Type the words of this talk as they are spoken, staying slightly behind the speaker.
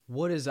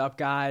What is up,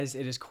 guys?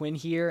 It is Quinn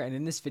here, and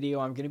in this video,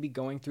 I'm going to be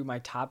going through my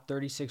top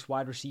 36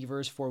 wide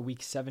receivers for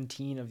week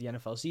 17 of the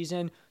NFL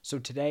season. So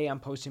today, I'm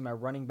posting my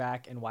running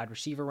back and wide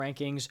receiver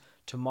rankings.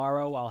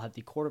 Tomorrow, I'll have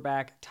the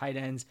quarterback, tight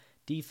ends,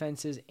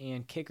 defenses,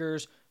 and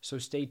kickers. So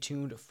stay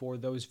tuned for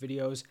those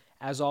videos.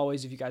 As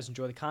always, if you guys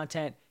enjoy the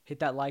content, hit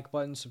that like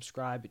button,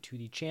 subscribe to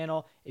the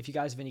channel. If you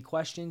guys have any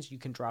questions, you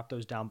can drop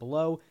those down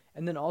below.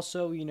 And then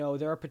also,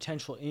 there are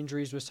potential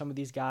injuries with some of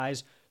these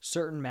guys,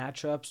 certain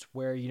matchups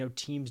where,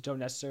 teams don't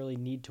necessarily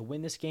need to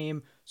win this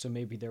game. So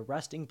maybe they're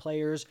resting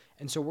players.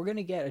 And so we're going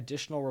to get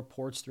additional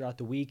reports throughout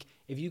the week.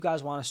 If you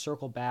guys want to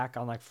circle back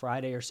on like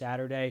Friday or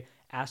Saturday,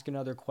 ask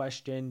another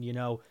question,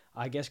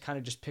 I guess kind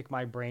of just pick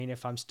my brain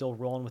if I'm still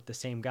rolling with the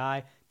same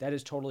guy. That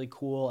is totally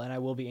cool. And I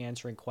will be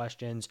answering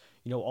questions,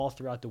 all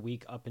throughout the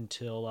week up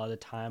until the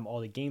time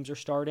all the games are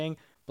starting.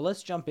 But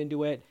let's jump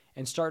into it.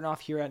 And starting off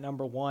here at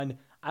number 1,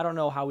 I don't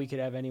know how we could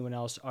have anyone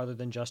else other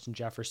than Justin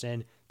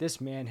Jefferson. This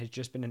man has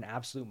just been an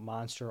absolute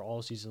monster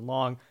all season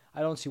long.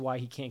 I don't see why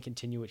he can't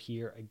continue it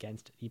here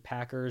against the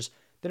Packers.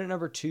 Then at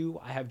number 2,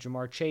 I have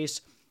Ja'Marr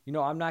Chase.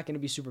 I'm not going to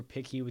be super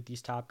picky with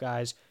these top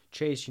guys.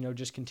 Chase,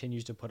 just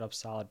continues to put up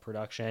solid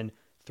production.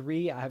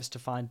 3, I have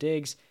Stephon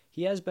Diggs.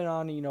 He has been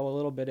on, a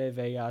little bit of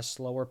a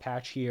slower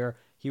patch here.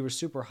 He was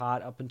super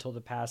hot up until the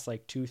past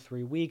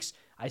 2-3 weeks.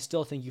 I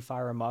still think you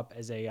fire him up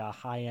as a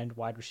high-end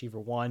wide receiver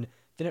 1.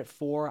 Then at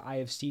 4, I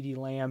have CeeDee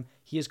Lamb.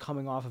 He is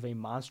coming off of a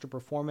monster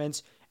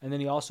performance. And then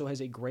he also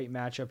has a great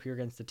matchup here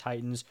against the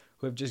Titans,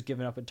 who have just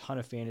given up a ton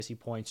of fantasy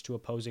points to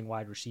opposing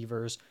wide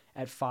receivers.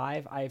 At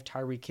 5, I have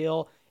Tyreek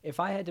Hill. If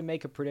I had to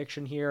make a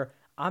prediction here,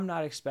 I'm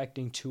not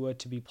expecting Tua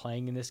to be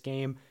playing in this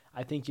game.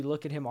 I think you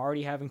look at him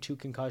already having 2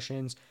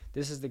 concussions.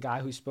 This is the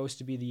guy who's supposed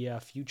to be the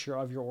future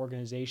of your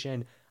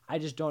organization. I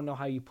just don't know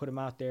how you put him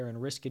out there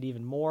and risk it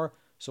even more.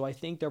 So I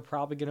think they're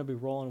probably going to be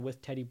rolling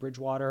with Teddy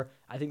Bridgewater.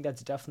 I think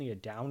that's definitely a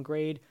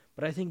downgrade,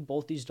 but I think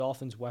both these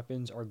Dolphins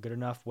weapons are good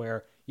enough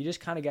where you just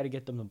kind of got to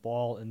get them the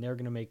ball and they're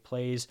going to make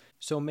plays.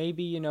 So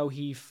maybe,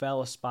 he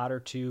fell a spot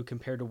or 2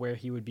 compared to where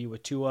he would be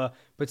with Tua,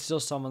 but still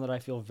someone that I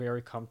feel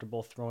very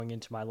comfortable throwing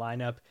into my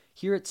lineup.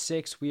 Here at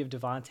 6, we have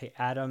Davante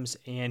Adams,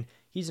 and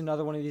he's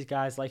another one of these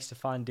guys like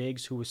Stephon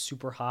Diggs who was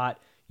super hot,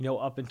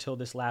 up until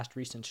this last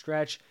recent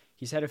stretch.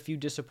 He's had a few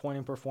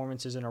disappointing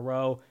performances in a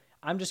row.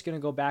 I'm just going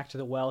to go back to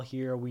the well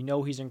here. We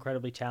know he's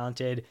incredibly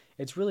talented.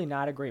 It's really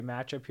not a great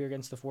matchup here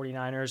against the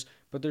 49ers,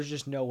 but there's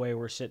just no way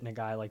we're sitting a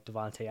guy like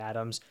Davante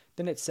Adams.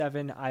 Then at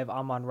 7, I have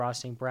Amon-Ra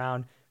St.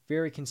 Brown.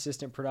 Very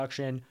consistent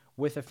production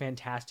with a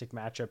fantastic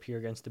matchup here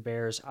against the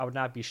Bears. I would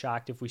not be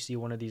shocked if we see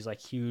one of these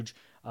huge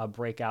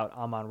breakout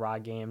Amon-Ra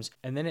games.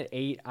 And then at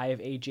 8, I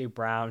have A.J.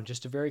 Brown,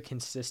 just a very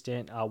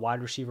consistent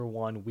wide receiver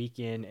 1 week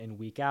in and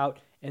week out.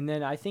 And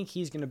then I think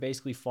he's going to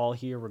basically fall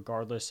here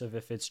regardless of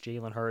if it's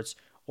Jalen Hurts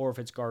or if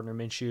it's Gardner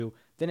Minshew.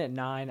 Then at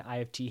 9, I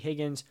have T.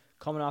 Higgins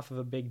coming off of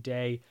a big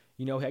day.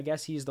 I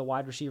guess he's the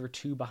wide receiver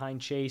 2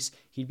 behind Chase.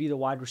 He'd be the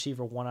wide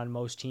receiver 1 on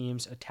most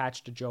teams,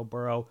 attached to Joe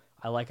Burrow.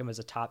 I like him as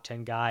a top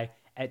 10 guy.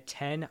 At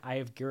 10, I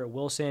have Garrett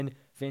Wilson.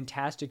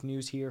 Fantastic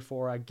news here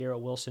for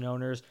Garrett Wilson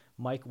owners.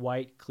 Mike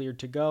White cleared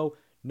to go.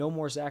 No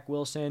more Zach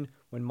Wilson.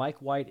 When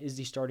Mike White is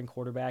the starting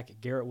quarterback,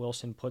 Garrett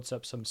Wilson puts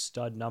up some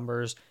stud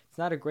numbers. It's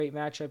not a great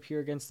matchup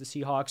here against the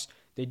Seahawks.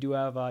 They do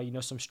have,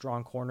 some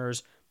strong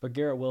corners, but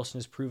Garrett Wilson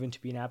has proven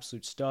to be an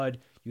absolute stud.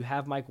 You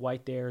have Mike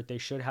White there. They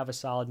should have a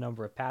solid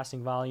number of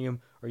passing volume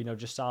or,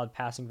 just solid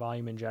passing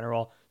volume in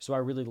general. So I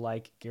really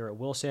like Garrett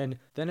Wilson.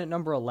 Then at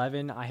number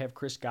 11, I have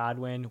Chris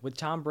Godwin. With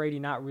Tom Brady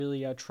not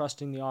really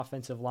trusting the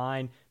offensive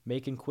line,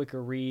 making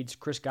quicker reads,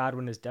 Chris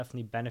Godwin has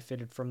definitely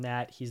benefited from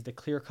that. He's the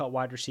clear-cut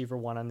wide receiver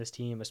 1 on this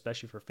team,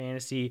 especially for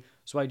fantasy.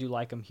 So I do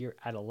like him here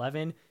at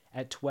 11.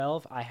 At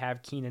 12, I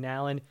have Keenan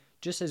Allen.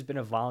 Just has been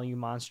a volume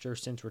monster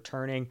since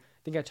returning. I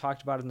think I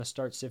talked about it in the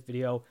start sit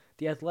video.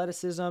 The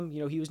athleticism,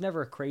 he was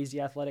never a crazy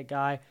athletic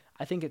guy.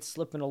 I think it's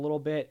slipping a little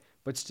bit,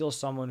 but still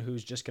someone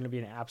who's just going to be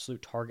an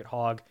absolute target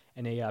hog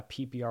and a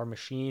PPR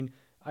machine.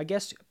 I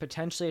guess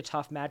potentially a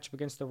tough matchup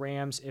against the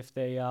Rams if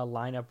they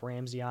line up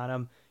Ramsey on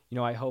him.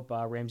 I hope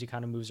Ramsey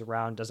kind of moves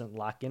around, doesn't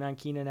lock in on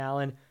Keenan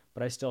Allen,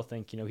 but I still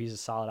think, he's a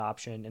solid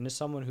option and is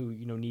someone who,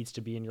 needs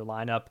to be in your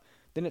lineup.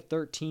 Then at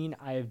 13,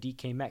 I have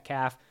DK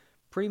Metcalf.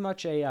 Pretty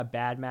much a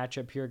bad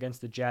matchup here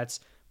against the Jets,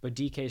 but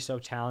DK is so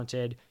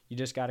talented, you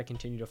just got to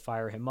continue to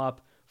fire him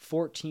up.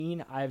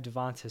 14, I have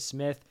Devonta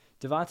Smith.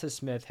 Devonta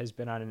Smith has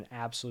been on an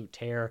absolute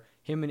tear.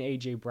 Him and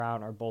A.J.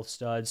 Brown are both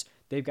studs.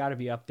 They've got to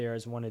be up there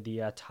as one of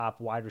the top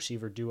wide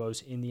receiver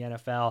duos in the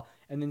NFL.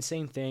 And then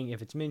same thing,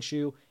 if it's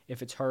Minshew,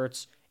 if it's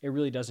Hurts, it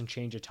really doesn't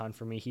change a ton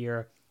for me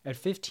here. At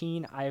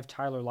 15, I have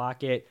Tyler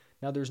Lockett.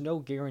 Now, there's no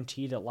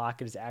guarantee that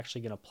Lockett is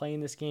actually going to play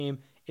in this game.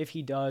 If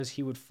he does,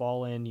 he would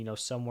fall in,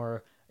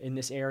 somewhere in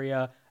this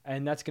area,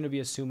 and that's going to be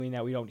assuming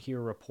that we don't hear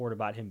a report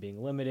about him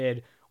being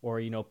limited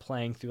or,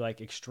 playing through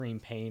extreme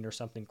pain or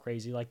something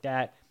crazy like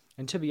that.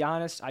 And to be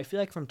honest, I feel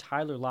like from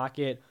Tyler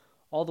Lockett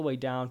all the way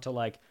down to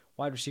wide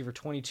receiver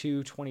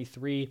 22,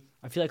 23,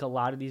 I feel like a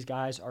lot of these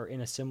guys are in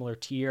a similar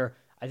tier.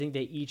 I think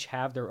they each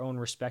have their own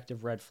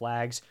respective red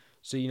flags.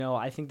 So,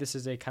 I think this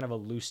is a kind of a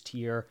loose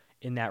tier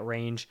in that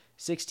range.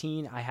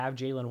 16, I have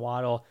Jalen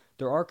Waddle.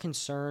 There are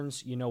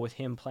concerns, with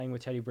him playing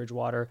with Teddy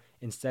Bridgewater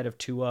instead of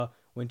Tua.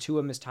 When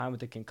Tua missed time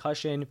with a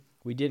concussion,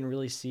 we didn't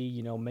really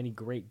see, many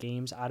great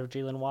games out of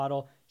Jalen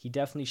Waddle. He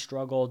definitely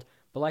struggled.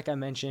 But like I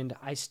mentioned,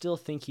 I still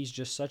think he's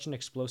just such an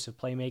explosive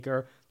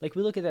playmaker. Like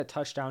we look at that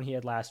touchdown he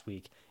had last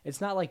week.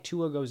 It's not like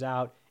Tua goes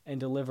out and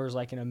delivers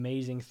like an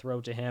amazing throw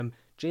to him.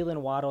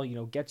 Jalen Waddle,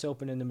 gets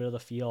open in the middle of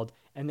the field,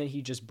 and then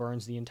he just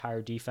burns the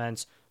entire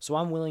defense. So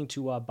I'm willing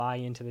to buy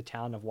into the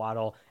talent of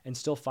Waddle and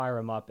still fire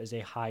him up as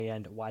a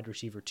high-end wide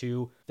receiver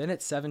too. Then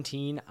at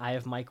 17, I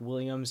have Mike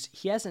Williams.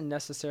 He hasn't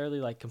necessarily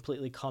like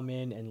completely come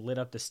in and lit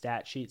up the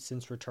stat sheet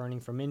since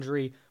returning from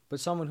injury, but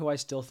someone who I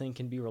still think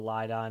can be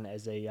relied on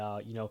as a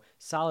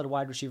solid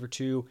wide receiver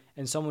too,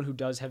 and someone who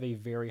does have a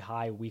very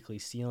high weekly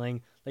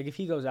ceiling. Like if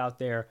he goes out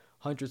there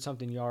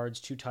 100-something yards,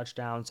 2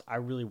 touchdowns, I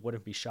really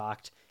wouldn't be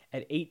shocked.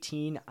 At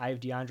 18, I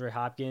have DeAndre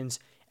Hopkins,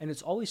 and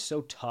it's always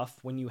so tough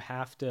when you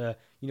have to,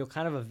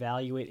 kind of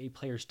evaluate a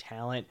player's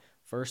talent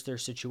versus their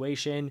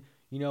situation.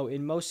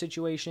 In most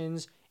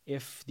situations,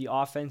 if the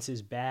offense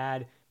is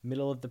bad,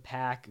 middle of the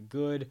pack,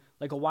 good,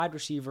 like a wide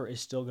receiver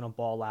is still going to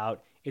ball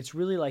out. It's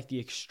really like the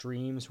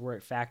extremes where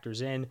it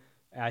factors in.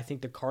 I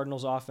think the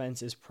Cardinals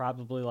offense is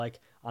probably like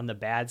on the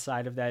bad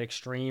side of that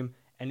extreme.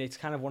 And it's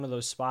kind of one of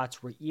those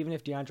spots where even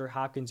if DeAndre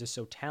Hopkins is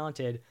so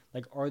talented,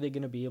 like, are they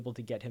going to be able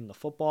to get him the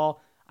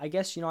football? I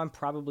guess, I'm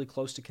probably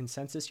close to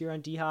consensus here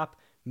on D-Hop,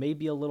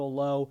 maybe a little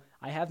low.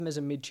 I have him as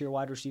a mid-tier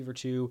wide receiver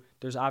too.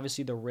 There's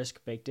obviously the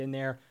risk baked in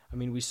there. I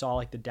mean, we saw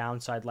like the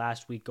downside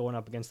last week going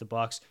up against the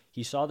Bucs.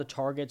 He saw the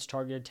targets,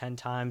 targeted 10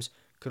 times,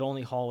 could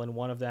only haul in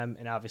one of them,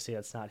 and obviously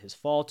that's not his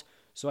fault.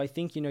 So I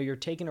think, you're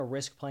taking a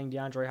risk playing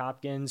DeAndre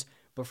Hopkins,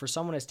 but for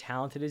someone as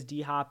talented as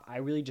D-Hop, I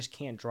really just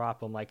can't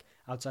drop him like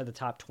outside the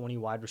top 20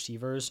 wide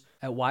receivers.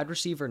 At wide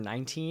receiver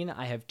 19,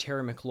 I have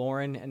Terry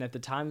McLaurin, and at the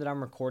time that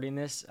I'm recording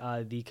this,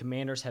 the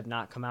Commanders have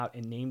not come out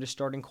and named a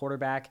starting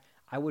quarterback.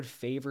 I would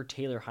favor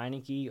Taylor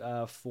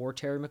Heinicke for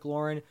Terry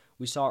McLaurin.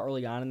 We saw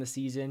early on in the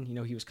season,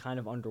 he was kind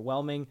of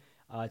underwhelming.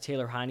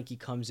 Taylor Heinicke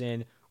comes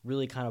in,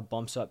 really kind of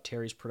bumps up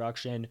Terry's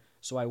production,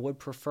 so I would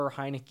prefer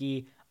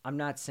Heinicke. I'm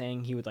not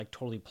saying he would like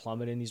totally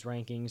plummet in these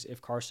rankings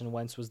if Carson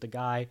Wentz was the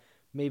guy.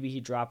 Maybe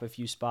he'd drop a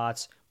few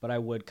spots, but I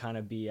would kind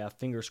of be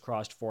fingers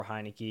crossed for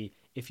Heinicke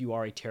if you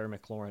are a Terry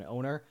McLaurin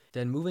owner.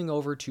 Then moving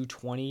over to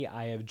 20,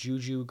 I have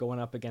Juju going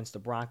up against the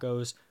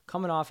Broncos,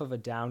 coming off of a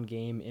down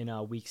game in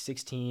week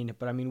 16.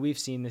 But I mean, we've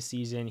seen this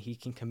season he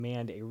can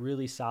command a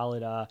really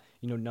solid,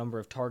 number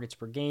of targets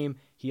per game.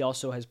 He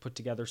also has put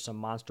together some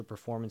monster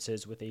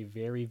performances with a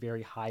very,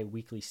 very high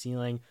weekly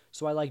ceiling.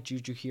 So I like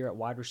Juju here at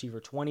wide receiver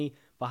 20.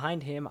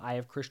 Behind him, I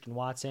have Christian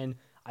Watson.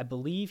 I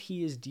believe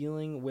he is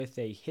dealing with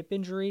a hip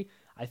injury.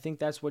 I think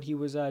that's what he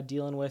was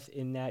dealing with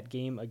in that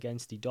game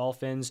against the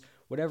Dolphins.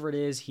 Whatever it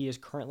is, he is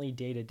currently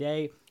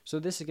day-to-day. So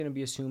this is going to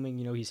be assuming,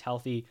 he's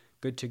healthy,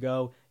 good to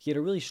go. He had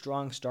a really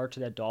strong start to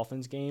that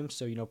Dolphins game,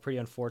 so, pretty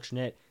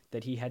unfortunate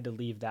that he had to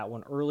leave that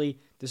one early.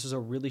 This was a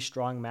really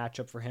strong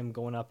matchup for him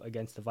going up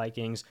against the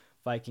Vikings.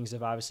 Vikings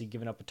have obviously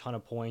given up a ton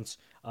of points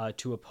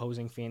to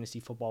opposing fantasy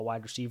football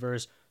wide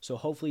receivers. So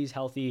hopefully he's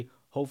healthy.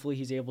 Hopefully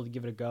he's able to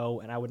give it a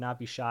go, and I would not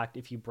be shocked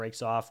if he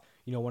breaks off,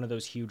 one of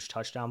those huge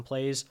touchdown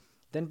plays.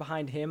 Then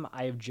behind him,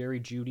 I have Jerry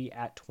Jeudy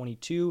at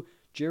 22.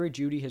 Jerry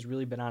Jeudy has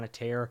really been on a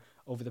tear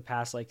over the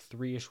past like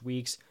 3-ish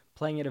weeks,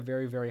 playing at a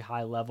very, very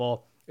high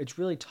level. It's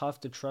really tough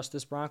to trust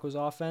this Broncos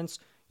offense,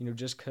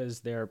 just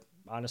because they're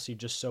honestly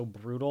just so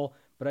brutal.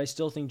 But I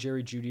still think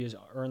Jerry Jeudy has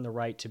earned the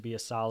right to be a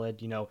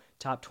solid,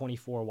 top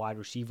 24 wide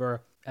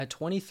receiver. At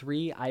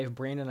 23, I have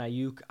Brandon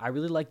Ayuk. I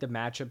really like the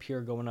matchup here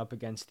going up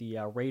against the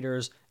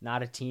Raiders,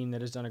 not a team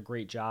that has done a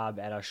great job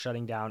at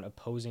shutting down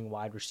opposing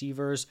wide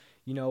receivers.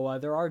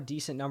 There are a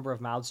decent number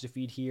of mouths to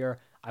feed here.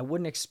 I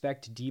wouldn't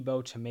expect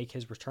Debo to make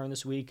his return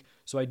this week,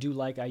 so I do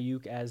like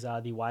Ayuk as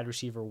the wide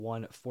receiver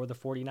 1 for the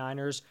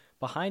 49ers.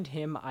 Behind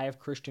him, I have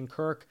Christian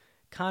Kirk.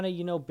 Kind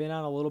of, been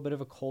on a little bit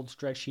of a cold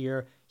stretch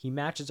here. He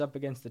matches up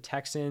against the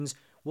Texans.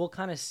 We'll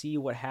kind of see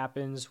what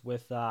happens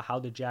with how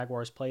the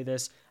Jaguars play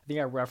this. I think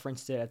I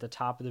referenced it at the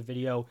top of the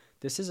video.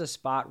 This is a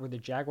spot where the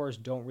Jaguars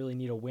don't really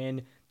need a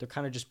win. They're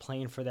kind of just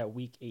playing for that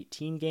Week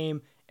 18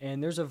 game,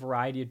 and there's a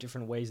variety of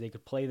different ways they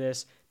could play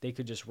this. They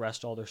could just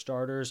rest all their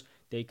starters.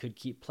 They could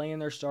keep playing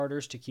their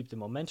starters to keep the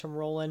momentum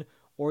rolling,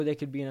 or they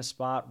could be in a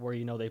spot where,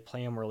 they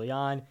play them early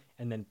on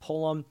and then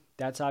pull them.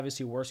 That's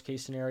obviously worst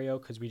case scenario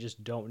because we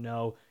just don't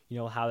know,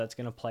 how that's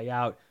going to play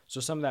out. So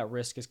some of that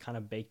risk is kind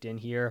of baked in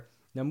here.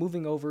 Now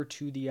moving over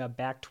to the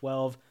back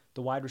 12,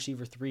 the wide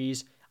receiver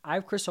 3s, I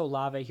have Chris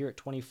Olave here at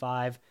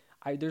 25.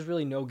 There's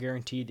really no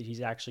guarantee that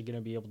he's actually going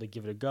to be able to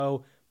give it a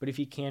go, but if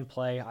he can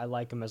play, I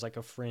like him as like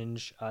a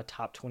fringe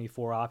top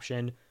 24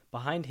 option.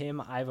 Behind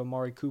him, I have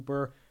Amari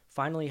Cooper.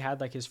 Finally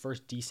had like his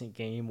first decent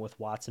game with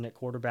Watson at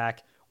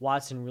quarterback.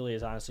 Watson really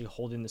is honestly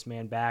holding this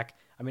man back.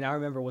 I mean, I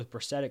remember with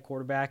Brissett at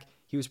quarterback,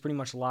 he was pretty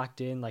much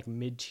locked in like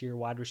mid-tier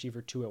wide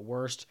receiver 2 at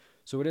worst.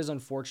 So it is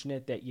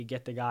unfortunate that you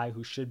get the guy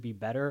who should be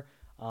better,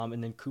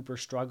 and then Cooper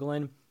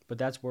struggling, but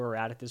that's where we're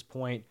at this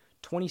point.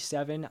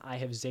 27, I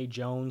have Zay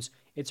Jones.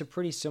 It's a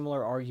pretty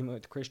similar argument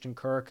with Christian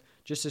Kirk,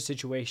 just a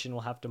situation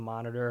we'll have to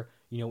monitor,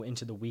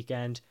 into the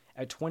weekend.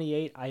 At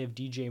 28, I have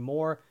DJ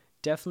Moore,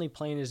 definitely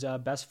playing his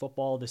best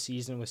football of the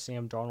season with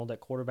Sam Darnold at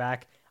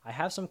quarterback. I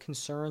have some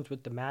concerns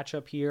with the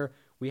matchup here.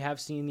 We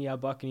have seen the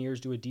Buccaneers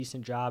do a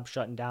decent job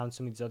shutting down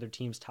some of these other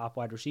teams' top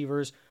wide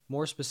receivers,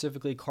 more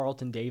specifically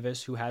Carlton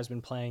Davis, who has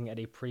been playing at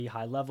a pretty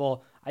high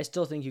level. I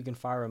still think you can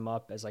fire him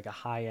up as like a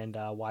high-end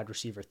wide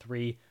receiver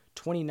 3.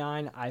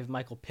 29, I have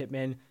Michael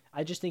Pittman.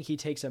 I just think he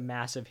takes a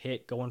massive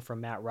hit going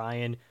from Matt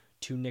Ryan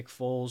to Nick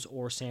Foles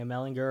or Sam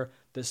Ehlinger.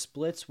 The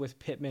splits with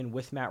Pittman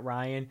with Matt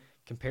Ryan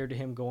compared to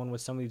him going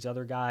with some of these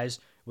other guys.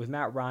 With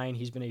Matt Ryan,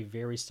 he's been a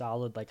very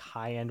solid, like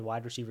high-end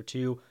wide receiver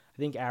too. I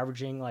think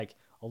averaging like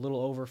a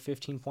little over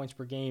 15 points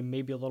per game,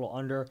 maybe a little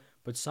under,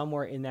 but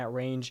somewhere in that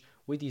range.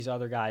 With these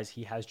other guys,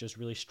 he has just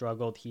really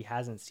struggled. He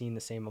hasn't seen the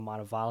same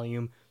amount of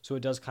volume, so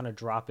it does kind of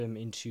drop him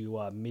into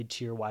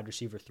mid-tier wide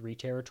receiver 3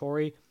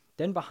 territory.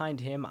 Then behind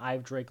him, I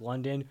have Drake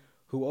London,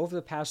 who over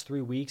the past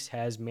 3 weeks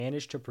has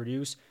managed to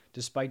produce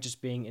despite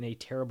just being in a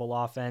terrible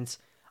offense.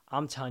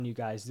 I'm telling you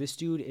guys, this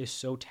dude is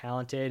so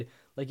talented.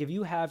 Like if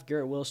you have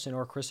Garrett Wilson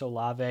or Chris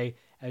Olave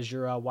as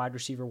your wide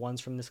receiver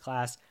ones from this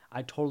class,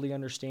 I totally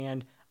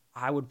understand.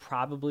 I would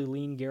probably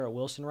lean Garrett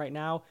Wilson right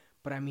now.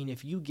 But I mean,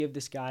 if you give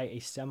this guy a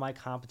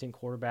semi-competent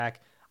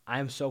quarterback, I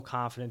am so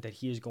confident that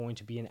he is going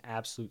to be an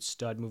absolute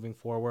stud moving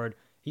forward.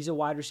 He's a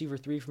wide receiver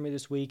 3 for me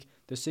this week.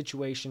 The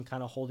situation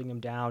kind of holding him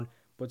down,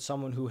 but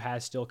someone who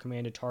has still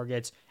commanded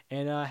targets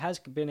and has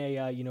been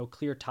a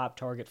clear top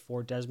target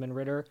for Desmond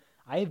Ridder.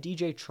 I have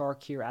DJ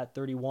Chark here at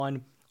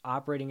 31,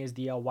 operating as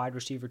the wide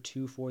receiver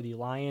 2 for the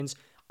Lions.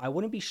 I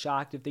wouldn't be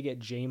shocked if they get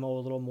JMO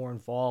a little more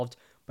involved,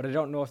 but I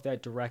don't know if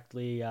that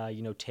directly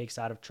takes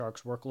out of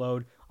Chark's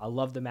workload. I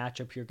love the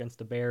matchup here against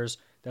the Bears.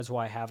 That's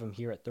why I have him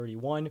here at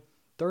 31.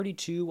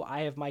 32,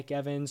 I have Mike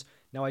Evans.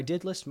 Now, I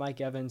did list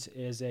Mike Evans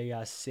as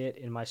a sit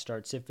in my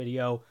start-sit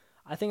video.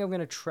 I think I'm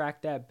going to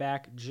track that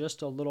back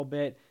just a little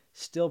bit.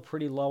 Still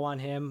pretty low on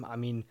him. I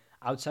mean,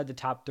 outside the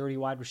top 30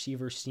 wide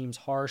receivers seems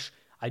harsh.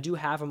 I do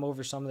have him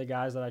over some of the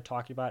guys that I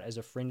talked about as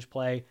a fringe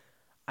play.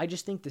 I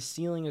just think the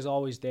ceiling is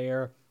always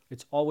there.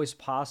 It's always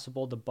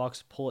possible the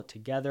Bucs pull it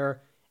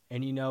together.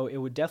 And, it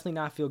would definitely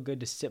not feel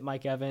good to sit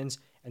Mike Evans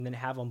and then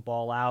have him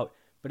ball out.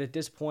 But at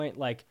this point,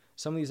 like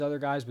some of these other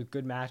guys with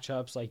good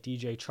matchups like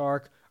DJ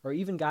Chark, or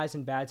even guys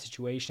in bad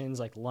situations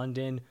like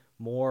London,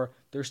 Moore,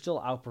 they're still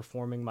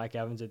outperforming Mike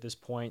Evans at this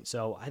point.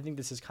 So I think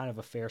this is kind of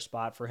a fair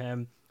spot for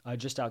him,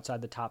 just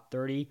outside the top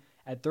 30.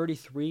 At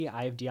 33,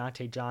 I have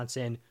Deontay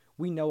Johnson.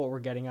 We know what we're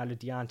getting out of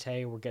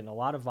Deontay. We're getting a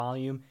lot of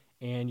volume,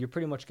 and you're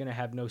pretty much going to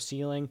have no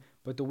ceiling,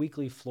 but the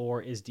weekly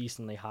floor is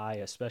decently high,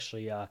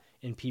 especially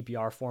in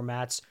PPR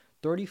formats.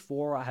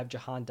 34, I have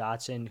Jahan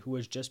Dotson, who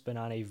has just been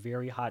on a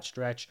very hot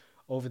stretch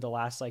over the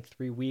last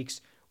 3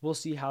 weeks. We'll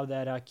see how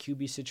that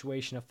QB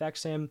situation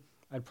affects him.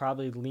 I'd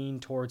probably lean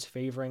towards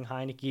favoring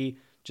Heineke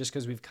just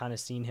because we've kind of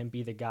seen him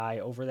be the guy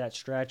over that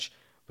stretch.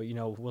 But,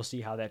 we'll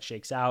see how that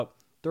shakes out.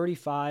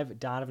 35,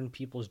 Donovan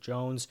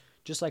Peoples-Jones.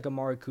 Just like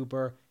Amari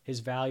Cooper,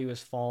 his value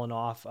has fallen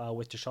off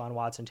with Deshaun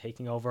Watson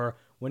taking over,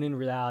 when in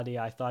reality,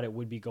 I thought it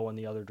would be going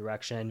the other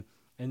direction.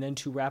 And then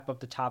to wrap up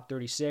the top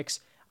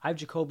 36, I have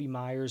Jakobi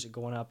Meyers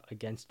going up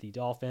against the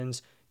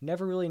Dolphins.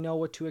 Never really know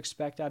what to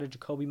expect out of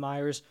Jakobi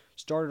Meyers.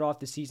 Started off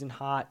the season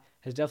hot,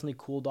 has definitely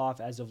cooled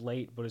off as of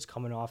late, but is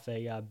coming off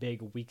a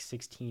big Week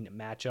 16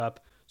 matchup.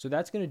 So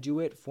that's going to do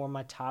it for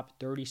my top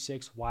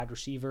 36 wide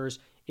receivers.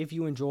 If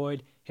you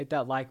enjoyed, hit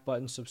that like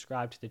button,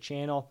 subscribe to the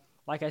channel.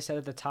 Like I said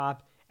at the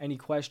top, any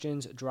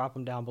questions, drop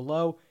them down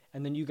below,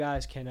 and then you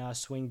guys can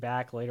swing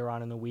back later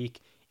on in the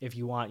week if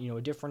you want,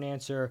 a different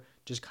answer,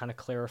 just kind of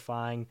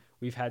clarifying.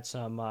 We've had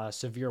some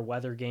severe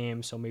weather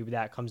games, so maybe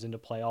that comes into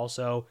play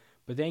also.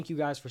 But thank you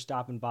guys for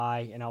stopping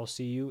by, and I will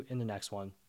see you in the next one.